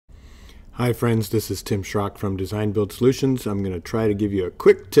Hi friends, this is Tim Schrock from Design Build Solutions. I'm going to try to give you a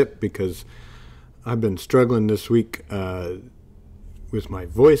quick tip because I've been struggling this week with my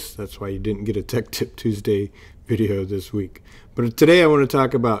voice. That's why you didn't get a Tech Tip Tuesday video this week. But today I want to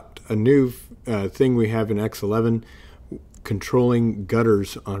talk about a new thing we have in X11, controlling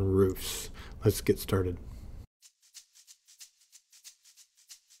gutters on roofs. Let's get started.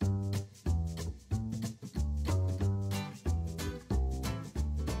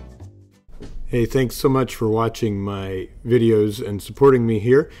 Hey, thanks so much for watching my videos and supporting me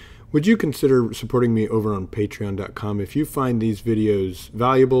here. Would you consider supporting me over on patreon.com? If you find these videos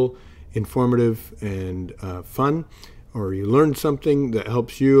valuable, informative, and fun, or you learned something that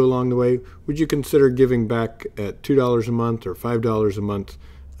helps you along the way, would you consider giving back at $2 a month or $5 a month,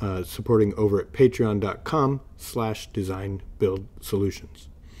 supporting over at patreon.com/designbuildsolutions.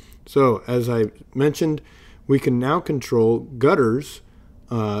 So, as I mentioned, we can now control gutters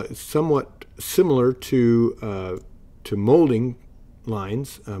somewhat similar to molding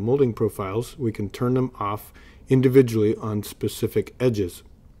lines, molding profiles. We can turn them off individually on specific edges.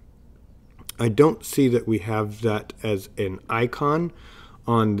 I don't see that we have that as an icon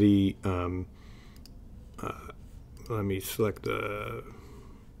on the, let me select the,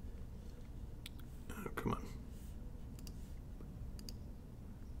 come on.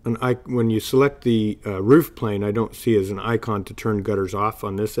 When you select the roof plane, I don't see as an icon to turn gutters off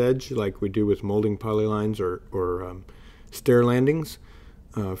on this edge like we do with molding polylines or stair landings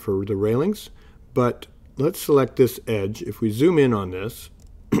for the railings. But let's select this edge. If we zoom in on this,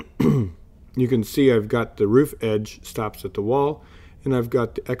 you can see I've got the roof edge stops at the wall, and I've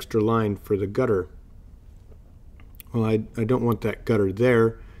got the extra line for the gutter. Well, I don't want that gutter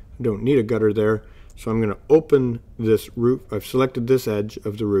there. I don't need a gutter there. So I'm going to open this roof. I've selected this edge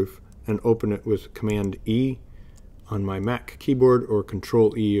of the roof and open it with Command E on my Mac keyboard or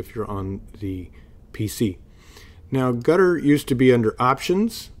Control E if you're on the PC. Now, gutter used to be under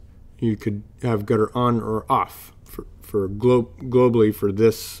options. You could have gutter on or off for globally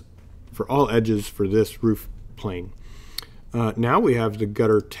for all edges for this roof plane. Now we have the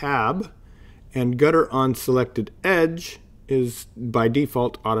gutter tab, and gutter on selected edge is by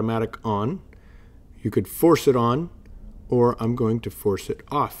default automatic on. You could force it on, or I'm going to force it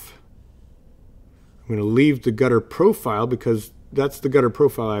off. I'm going to leave the gutter profile because that's the gutter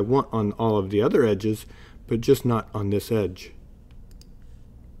profile I want on all of the other edges, but just not on this edge.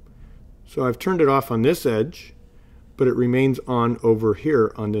 So I've turned it off on this edge, but it remains on over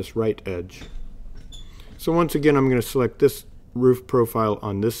here on this right edge. So once again, I'm going to select this roof profile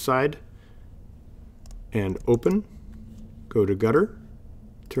on this side and open, go to gutter,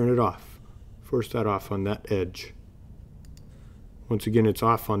 turn it off. Force that off on that edge. Once again, it's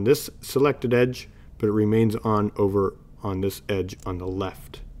off on this selected edge, but it remains on over on this edge on the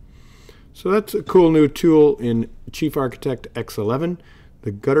left. So that's a cool new tool in Chief Architect X11,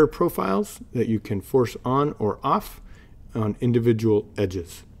 the gutter profiles that you can force on or off on individual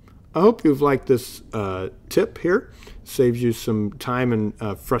edges. I hope you've liked this tip here. Saves you some time and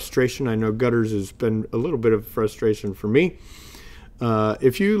frustration. I know gutters has been a little bit of frustration for me.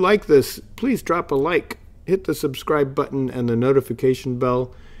 If you like this, please drop a like, hit the subscribe button and the notification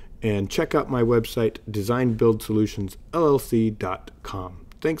bell, and check out my website, designbuildsolutionsllc.com.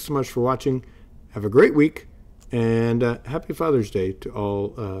 Thanks so much for watching. Have a great week, and happy Father's Day to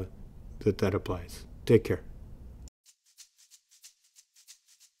all that applies. Take care.